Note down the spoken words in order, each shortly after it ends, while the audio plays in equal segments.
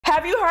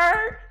Have you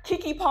heard?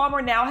 KeKe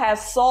Palmer now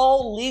has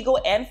sole legal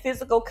and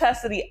physical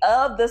custody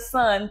of the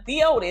son,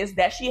 Theotis,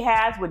 that she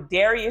has with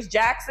Darius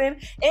Jackson,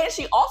 and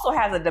she also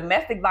has a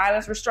domestic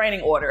violence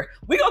restraining order.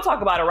 We're going to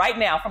talk about it right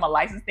now from a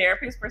licensed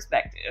therapist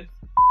perspective.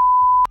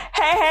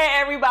 Hey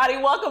everybody,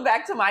 welcome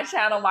back to my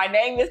channel. My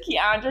name is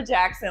KeKe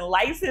Jackson,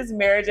 licensed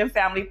marriage and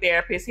family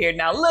therapist here.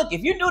 Now look,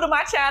 if you're new to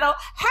my channel,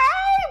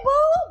 hey boo!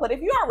 But if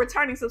you are a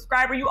returning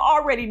subscriber, you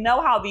already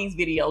know how these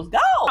videos go.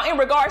 In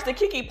regards to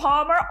KeKe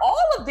Palmer,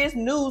 all of this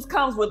news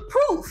comes with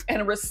proof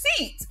and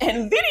receipts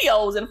and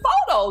videos and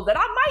photos that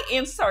I might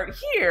insert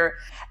here.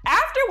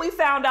 After we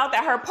found out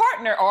that her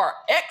partner or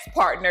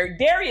ex-partner,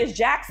 Darius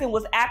Jackson,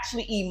 was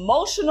actually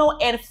emotional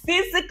and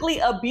physically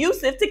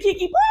abusive to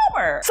KeKe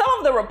Palmer. Some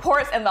of the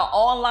reports and the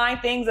online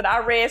things that I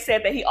read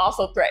said that he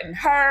also threatened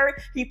her,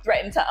 he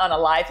threatened to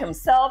unalive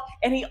himself,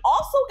 and he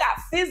also got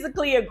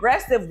physically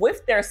aggressive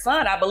with their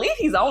son. I believe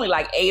he's only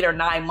like 8 or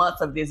 9 months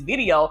of this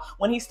video.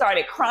 When he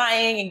started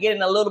crying and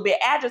getting a little bit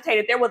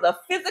agitated, there was a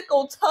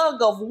physical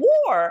tug of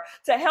war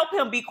to help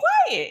him be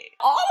quiet.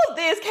 All of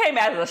this came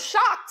as a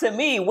shock to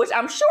me, which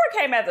I'm sure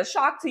came as a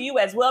shock to you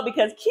as well,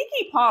 because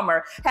KeKe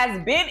Palmer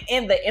has been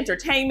in the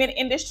entertainment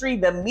industry,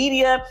 the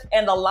media,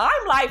 and the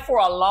limelight for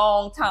a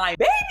long time.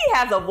 Baby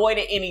has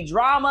avoided any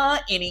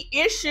drama, any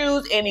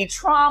issues, any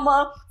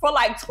trauma for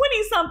like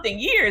 20-something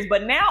years.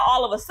 But now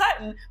all of a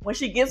sudden, when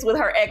she gets with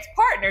her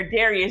ex-partner,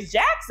 Darius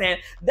Jackson,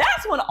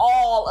 that's when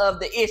all of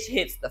the ish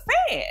hits the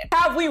fan.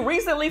 Have we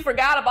recently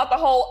forgot about the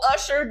whole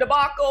Usher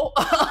debacle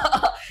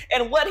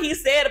and what he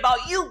said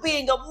about you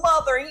being a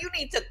mother and you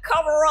need to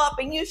cover up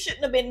and you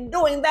shouldn't have been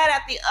doing that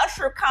at the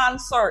Usher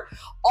concert,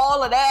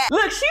 all of that.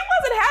 Look, she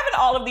wasn't having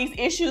all of these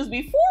issues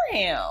before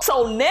him.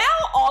 So now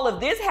all of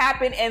this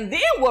happened, and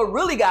then what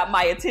really got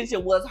my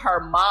attention was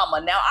her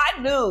mama. Now I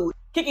knew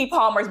KeKe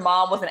Palmer's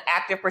mom was an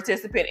active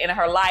participant in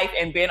her life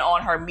and been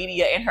on her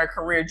media and her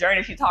career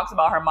journey. She talks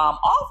about her mom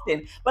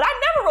often, but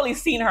I've never really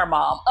seen her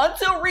mom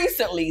until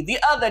recently, the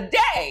other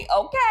day,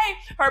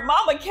 okay? Her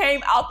mama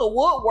came out the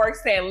woodwork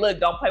saying, look,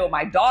 don't play with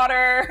my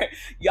daughter.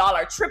 Y'all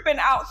are tripping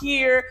out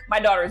here. My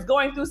daughter is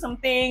going through some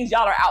things.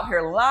 Y'all are out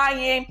here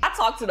lying. I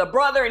talked to the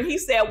brother and he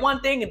said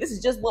one thing, and this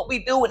is just what we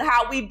do and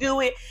how we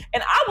do it.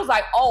 And I was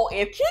like, oh,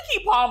 if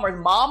KeKe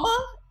Palmer's mama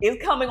is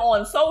coming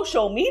on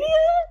social media,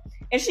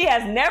 and she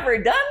has never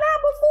done that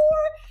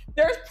before,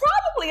 there's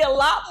probably a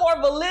lot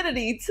more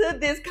validity to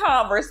this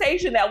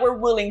conversation that we're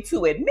willing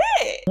to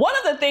admit. One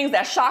of the things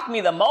that shocked me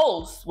the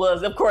most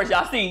was, of course,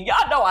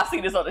 y'all know I see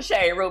this on the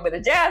Shade Room and the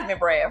Jasmine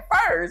brand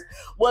first,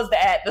 was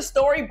that the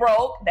story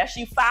broke that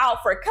she filed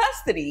for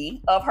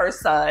custody of her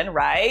son,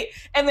 right?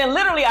 And then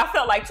literally I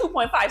felt like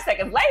 2.5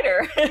 seconds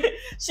later,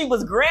 she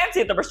was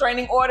granted the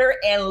restraining order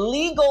and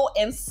legal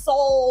and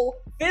sole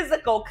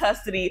physical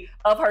custody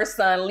of her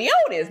son,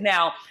 Leotis.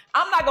 Now,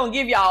 I'm not gonna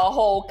give y'all a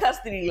whole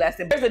custody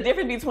lesson. There's a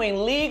difference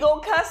between legal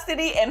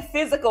custody and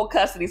physical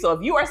custody. So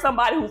if you are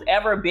somebody who's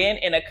ever been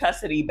in a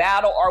custody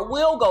battle or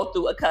will go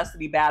through a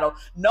custody battle,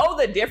 know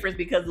the difference,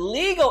 because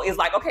legal is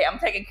like, okay, I'm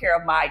taking care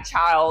of my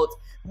child's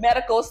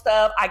medical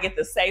stuff. I get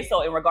to say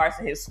so in regards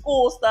to his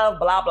school stuff,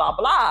 blah, blah,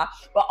 blah.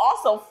 But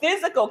also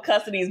physical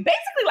custody is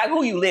basically like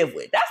who you live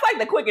with. That's like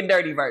the quick and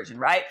dirty version,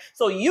 right?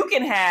 So you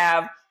can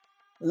have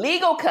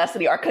legal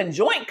custody or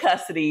conjoint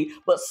custody,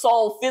 but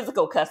sole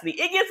physical custody.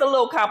 It gets a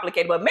little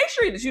complicated, but make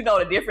sure that you know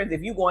the difference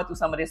if you're going through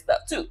some of this stuff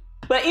too.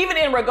 But even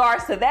in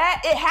regards to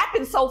that, it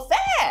happened so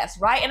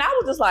fast, right? And I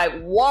was just like,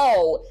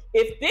 whoa,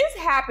 if this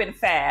happened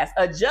fast,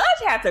 a judge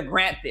had to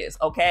grant this,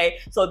 okay?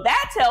 So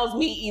that tells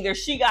me either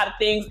she got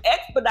things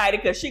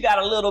expedited because she got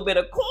a little bit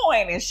of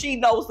coin and she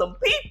knows some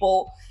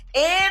people,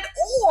 and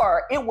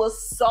or it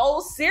was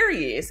so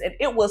serious and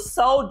it was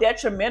so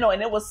detrimental and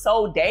it was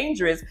so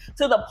dangerous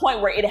to the point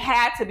where it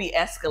had to be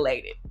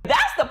escalated.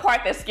 That's the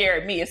part that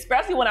scared me,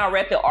 especially when I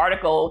read the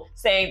article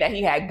saying that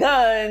he had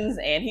guns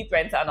and he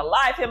threatened to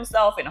unalive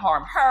himself and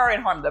harm her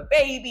and harm the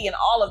baby and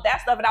all of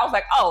that stuff. And I was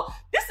like, oh,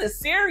 this is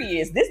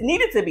serious. This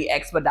needed to be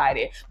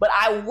expedited. But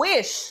I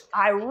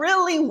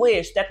really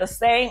wish that the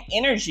same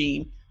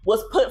energy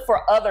was put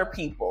for other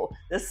people.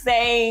 The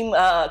same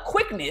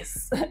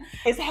quickness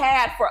is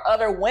had for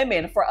other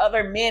women, for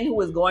other men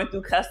who is going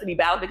through custody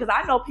battles, because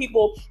I know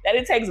people that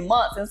it takes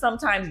months and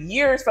sometimes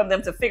years from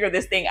them to figure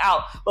this thing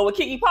out. But with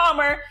KeKe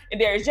Palmer and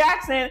Darius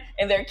Jackson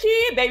and their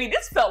kid, baby,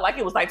 this felt like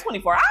it was like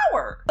 24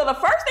 hours. So the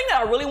first thing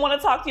that I really want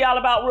to talk to y'all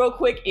about real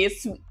quick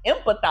is to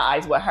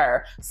empathize with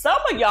her. Some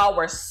of y'all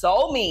were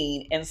so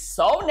mean and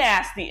so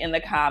nasty in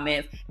the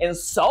comments and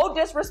so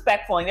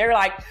disrespectful. And they're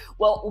like,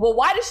 well,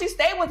 why did she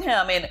stay with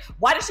him? And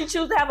why did she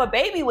choose to have a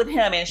baby with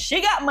him? And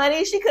she got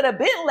money, she could have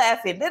been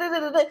left. And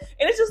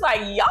it's just like,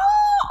 y'all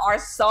are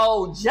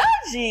so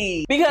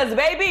judgy. Because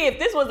baby, if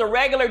this was a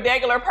regular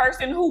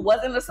person who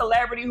wasn't a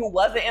celebrity, who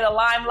wasn't in the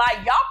limelight,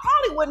 y'all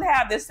probably wouldn't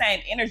have the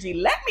same energy.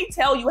 Let me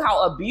tell you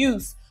how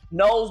abuse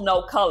knows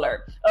no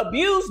color.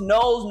 Abuse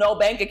knows no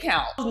bank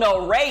account,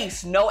 no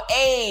race, no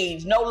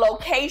age, no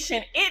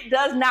location. It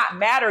does not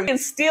matter. You can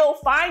still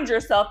find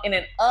yourself in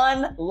an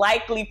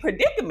unlikely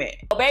predicament.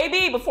 So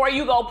baby, before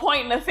you go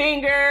pointing the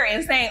finger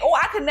and saying, oh,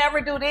 I could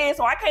never do this,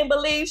 or I can't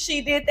believe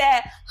she did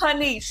that,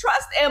 honey,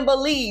 trust and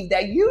believe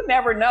that you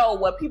never know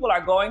what people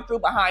are going through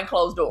behind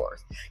closed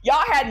doors.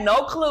 Y'all had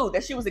no clue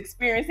that she was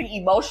experiencing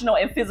emotional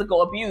and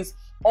physical abuse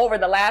over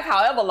the last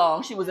however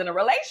long she was in a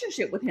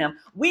relationship with him.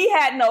 We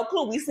had no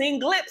clue. We seen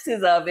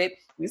glimpses of it.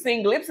 We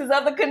seen glimpses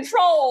of the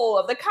control,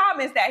 of the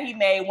comments that he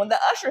made when the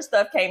Usher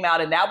stuff came out,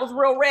 and that was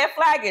real red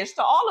flaggish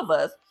to all of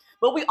us.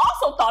 But we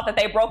also thought that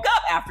they broke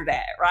up after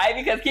that, right?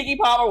 Because KeKe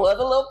Palmer was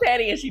a little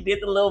petty and she did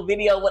the little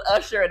video with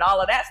Usher and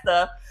all of that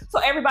stuff. So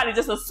everybody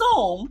just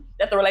assumed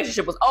that the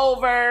relationship was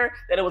over,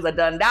 that it was a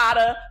done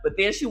data. But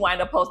then she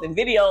wound up posting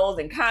videos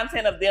and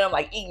content of them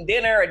like eating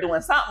dinner or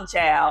doing something,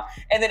 child.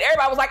 And then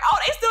everybody was like, oh,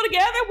 they still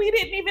together? We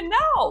didn't even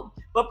know.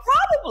 But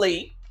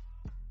probably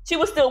she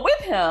was still with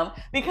him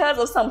because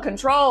of some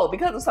control,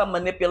 because of some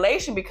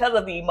manipulation, because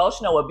of the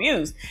emotional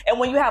abuse. And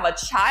when you have a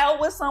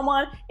child with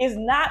someone, it's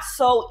not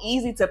so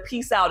easy to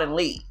peace out and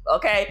leave,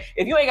 okay?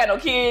 If you ain't got no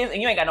kids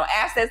and you ain't got no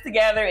assets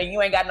together and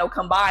you ain't got no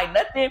combined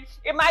nothing,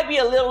 it might be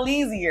a little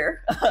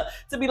easier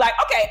to be like,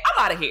 okay,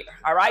 I'm out of here,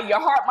 all right?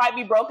 Your heart might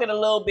be broken a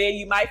little bit,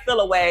 you might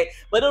feel away,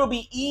 but it'll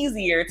be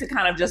easier to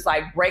kind of just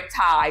like break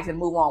ties and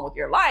move on with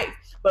your life.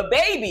 But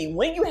baby,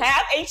 when you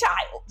have a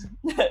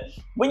child,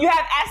 when you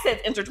have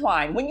assets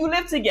intertwined, when you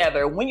live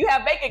together, when you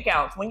have bank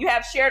accounts, when you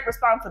have shared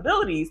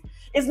responsibilities,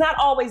 it's not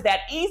always that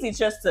easy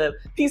just to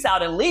peace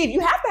out and leave. You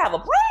have to have a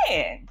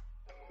plan.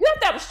 You have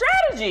to have a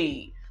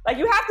strategy. Like,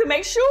 you have to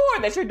make sure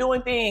that you're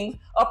doing things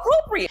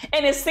appropriate.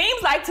 And it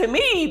seems like to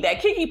me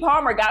that KeKe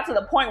Palmer got to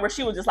the point where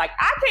she was just like,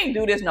 I can't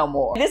do this no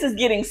more. This is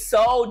getting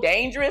so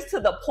dangerous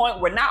to the point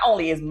where not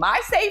only is my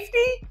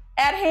safety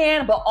at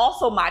hand, but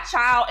also my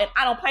child, and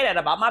I don't play that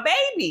about my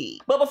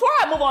baby. But before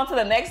I move on to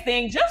the next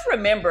thing, just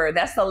remember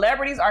that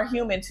celebrities are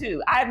human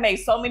too. I've made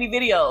so many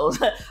videos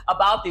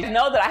about this. You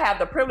know that I have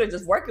the privilege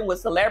of working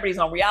with celebrities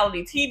on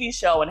reality TV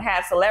show and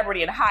had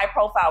celebrity and high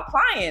profile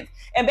clients.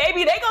 And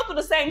baby, they go through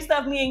the same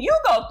stuff me and you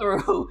go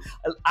through,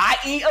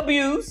 i.e.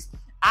 abuse,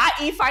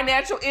 i.e.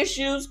 financial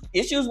issues,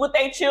 issues with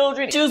their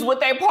children, issues with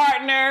their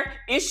partner,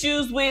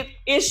 issues with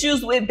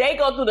they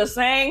go through the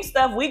same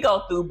stuff we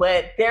go through,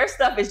 but their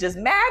stuff is just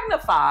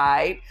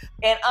magnified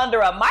and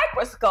under a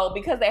microscope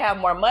because they have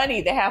more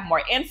money, they have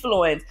more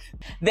influence,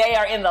 they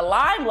are in the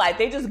limelight.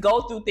 They just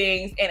go through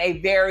things in a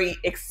very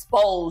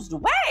exposed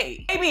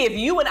way. Maybe if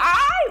you and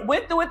I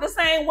went through it the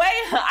same way,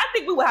 I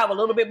think we would have a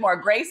little bit more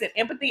grace and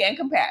empathy and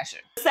compassion.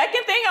 The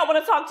second thing I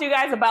want to talk to you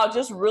guys about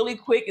just really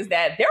quick is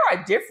that there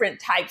are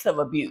different types of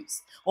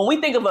abuse. When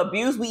we think of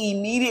abuse, we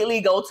immediately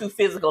go to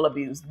physical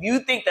abuse. You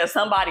think that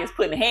somebody is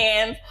putting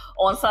hands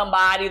on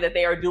somebody, that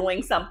they are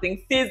doing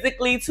something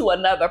physically to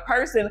another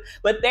person,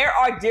 but there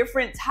are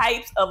different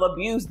types of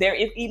abuse. There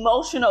is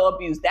emotional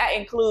abuse. That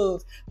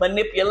includes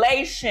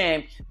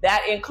manipulation.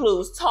 That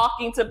includes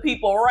talking to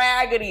people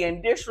raggedy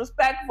and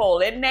disrespectful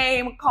and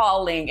name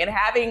calling and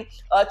having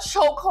a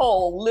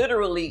chokehold,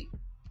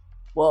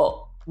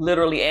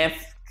 literally and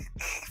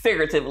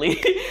figuratively,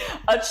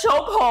 a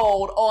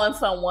chokehold on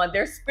someone.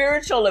 There's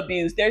spiritual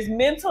abuse, there's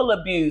mental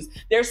abuse,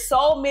 there's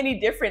so many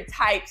different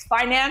types,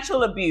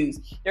 financial abuse.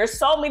 There's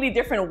so many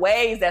different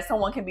ways that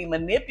someone can be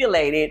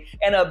manipulated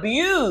and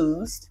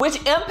abused, which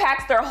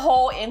impacts their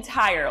whole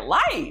entire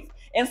life.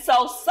 And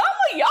so some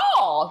of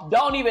y'all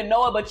don't even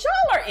know it, but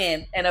y'all are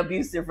in an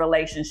abusive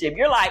relationship.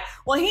 You're like,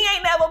 well, he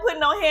ain't never put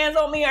no hands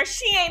on me, or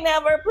she ain't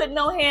never put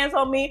no hands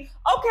on me.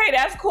 Okay,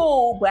 that's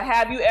cool. But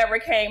have you ever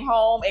came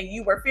home and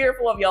you were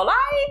fearful of your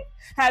life?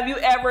 Have you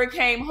ever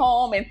came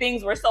home and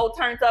things were so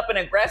turned up and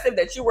aggressive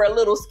that you were a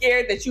little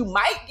scared that you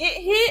might get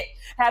hit?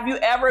 Have you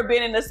ever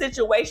been in a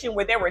situation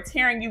where they were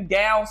tearing you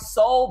down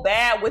so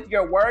bad with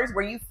your words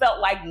where you felt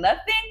like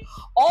nothing?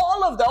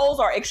 All of those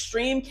are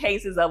extreme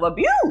cases of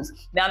abuse.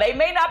 Now, they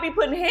may not be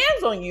putting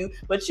hands on you,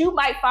 but you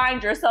might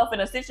find yourself in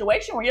a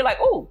situation where you're like,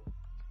 oh,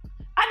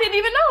 I didn't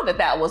even know that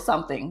that was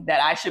something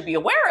that I should be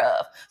aware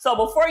of. So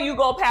before you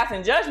go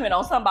passing judgment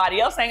on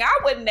somebody else saying, I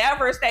would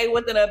never stay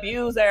with an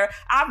abuser,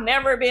 I've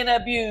never been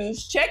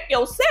abused, check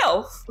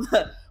yourself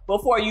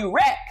before you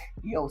wreck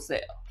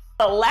yourself.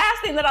 The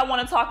last thing that I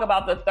want to talk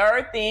about, the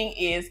third thing,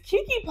 is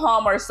KeKe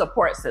Palmer's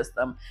support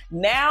system.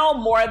 Now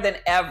more than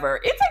ever,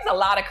 it takes a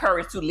lot of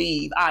courage to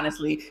leave,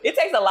 honestly. It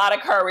takes a lot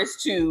of courage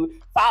to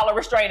file a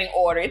restraining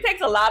order. It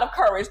takes a lot of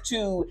courage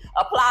to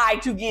apply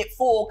to get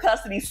full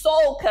custody,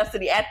 sole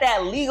custody at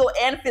that legal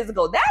and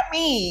physical. That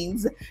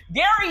means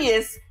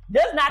Darius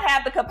does not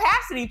have the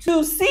capacity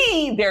to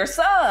see their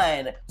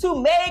son,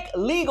 to make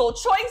legal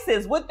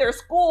choices with their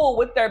school,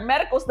 with their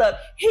medical stuff.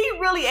 He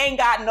really ain't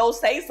got no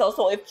say so.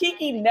 So if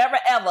KeKe never,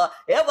 ever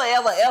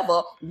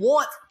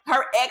wants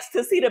her ex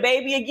to see the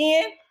baby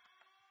again,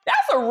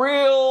 That's a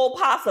real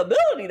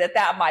possibility that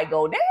that might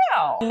go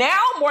down. Now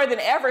more than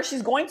ever,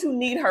 she's going to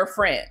need her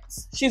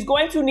friends. She's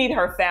going to need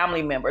her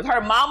family members. Her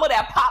mama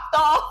that popped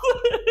off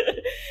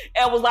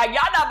and was like,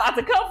 y'all not about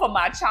to come for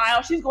my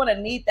child. She's going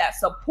to need that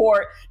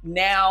support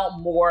now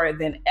more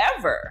than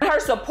ever. Her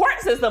support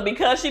system,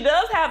 because she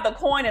does have the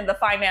coin and the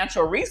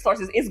financial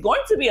resources, is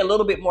going to be a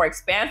little bit more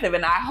expansive.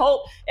 And I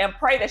hope and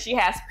pray that she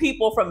has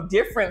people from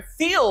different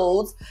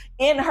fields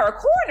in her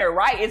corner,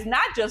 right? It's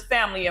not just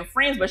family and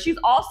friends, but she's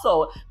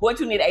also going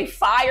to need a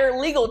fire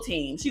legal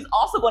team. She's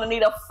also going to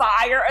need a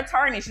fire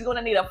attorney. She's going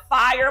to need a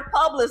fire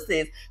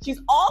publicist.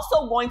 She's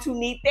also going to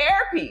need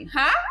therapy,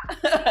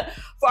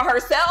 for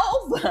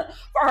herself,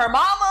 for her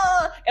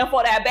mama, and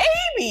for that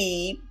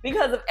baby,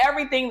 because of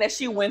everything that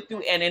she went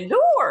through and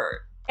endured.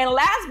 And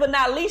last but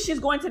not least, she's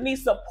going to need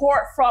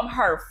support from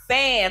her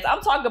fans. I'm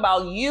talking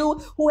about you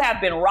who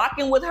have been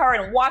rocking with her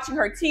and watching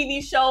her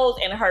TV shows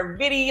and her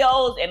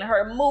videos and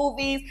her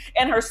movies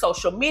and her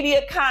social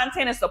media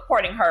content and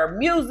supporting her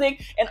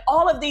music and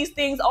all of these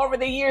things over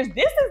the years.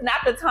 This is not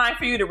the time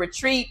for you to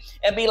retreat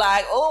and be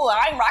like, oh,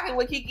 I ain't rocking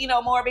with KeKe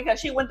no more because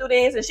she went through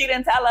this and she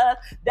didn't tell us.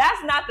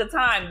 That's not the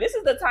time. This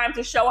is the time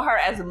to show her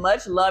as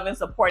much love and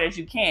support as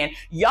you can.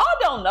 Y'all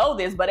don't know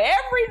this, but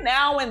every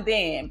now and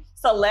then,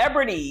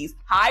 celebrities,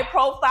 high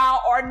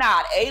profile or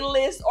not,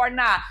 A-list or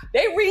not,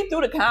 they read through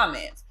the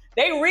comments.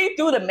 They read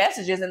through the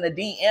messages in the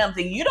DMs,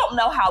 and you don't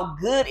know how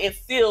good it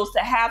feels to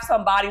have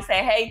somebody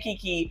say, hey,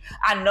 KeKe,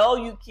 I know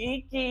you,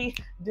 KeKe,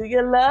 do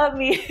you love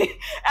me?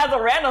 As a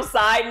random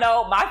side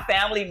note, my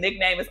family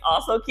nickname is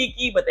also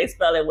KeKe, but they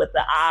spell it with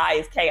the I.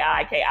 It's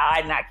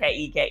K-I-K-I, not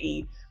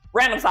K-E-K-E.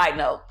 Random side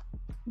note.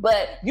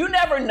 But you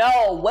never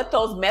know what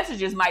those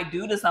messages might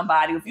do to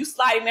somebody. If you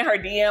sliding in her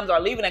DMs or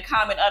leaving a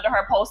comment under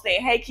her post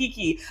saying, hey,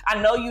 KeKe,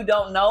 I know you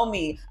don't know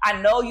me.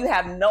 I know you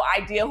have no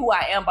idea who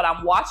I am, but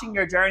I'm watching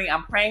your journey.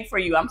 I'm praying for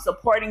you. I'm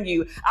supporting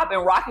you. I've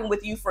been rocking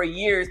with you for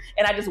years,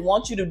 and I just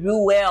want you to do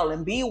well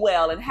and be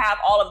well and have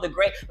all of the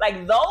great,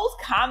 like those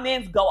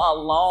comments go a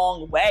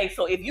long way.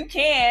 So if you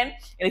can,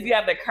 and if you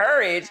have the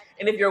courage,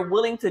 and if you're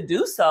willing to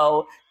do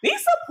so, be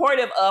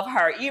supportive of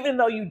her, even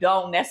though you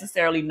don't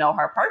necessarily know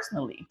her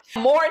personally.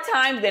 More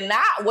times than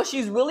not, what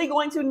she's really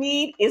going to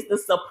need is the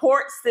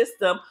support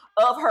system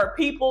of her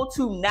people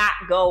to not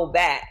go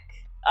back.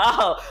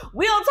 Oh,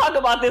 we don't talk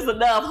about this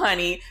enough,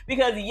 honey,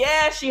 because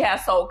yes, she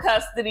has sole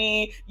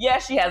custody.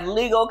 Yes, she has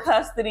legal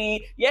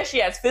custody. Yes, she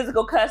has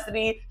physical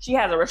custody. She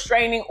has a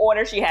restraining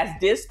order. She has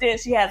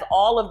distance. She has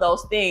all of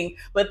those things,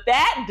 but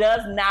that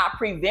does not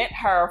prevent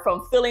her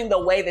from feeling the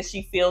way that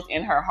she feels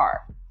in her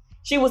heart.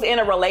 She was in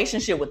a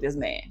relationship with this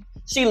man.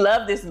 She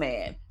loved this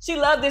man. She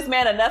loved this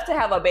man enough to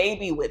have a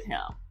baby with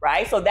him,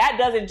 right? So that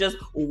doesn't just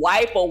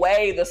wipe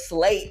away the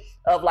slate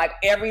of like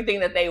everything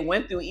that they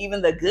went through,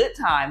 even the good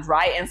times,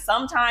 right? And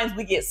sometimes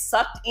we get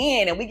sucked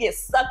in and we get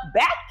sucked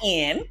back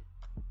in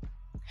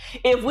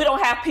if we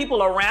don't have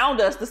people around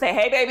us to say,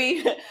 hey,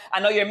 baby, I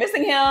know you're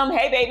missing him.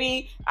 Hey,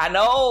 baby, I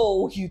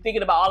know you're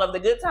thinking about all of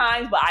the good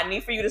times, but I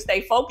need for you to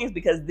stay focused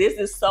because this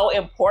is so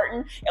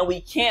important and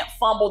we can't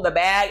fumble the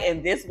bag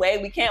in this way.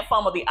 We can't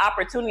fumble the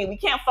opportunity. We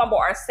can't fumble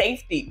our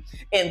safety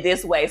in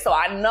this way. So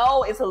I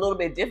know it's a little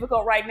bit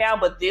difficult right now,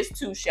 but this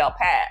too shall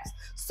pass.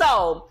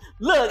 So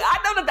look, I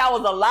know that that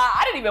was a lot.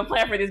 I didn't even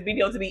plan for this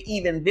video to be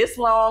even this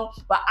long,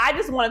 but I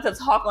just wanted to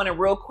talk on it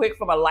real quick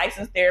from a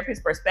licensed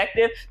therapist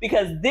perspective,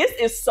 because this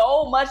is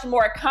so much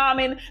more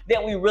common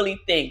than we really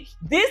think.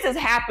 This is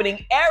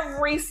happening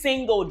every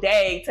single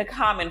day to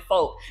common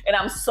folk. And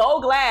I'm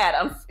so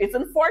glad, it's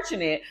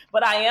unfortunate,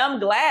 but I am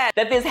glad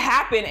that this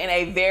happened in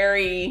a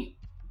very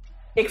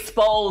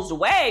exposed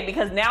way,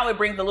 because now it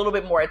brings a little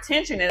bit more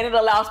attention and it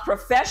allows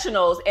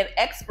professionals and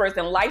experts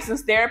and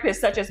licensed therapists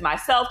such as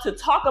myself to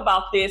talk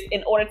about this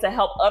in order to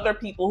help other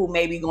people who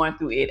may be going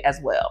through it as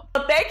well.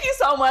 So thank you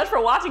so much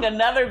for watching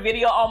another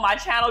video on my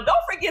channel.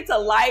 Don't forget to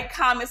like,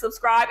 comment,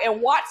 subscribe,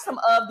 and watch some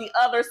of the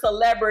other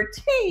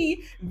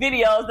CelebriTEA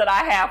videos that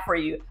I have for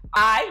you.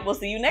 I will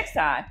see you next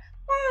time.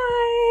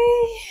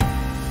 Bye.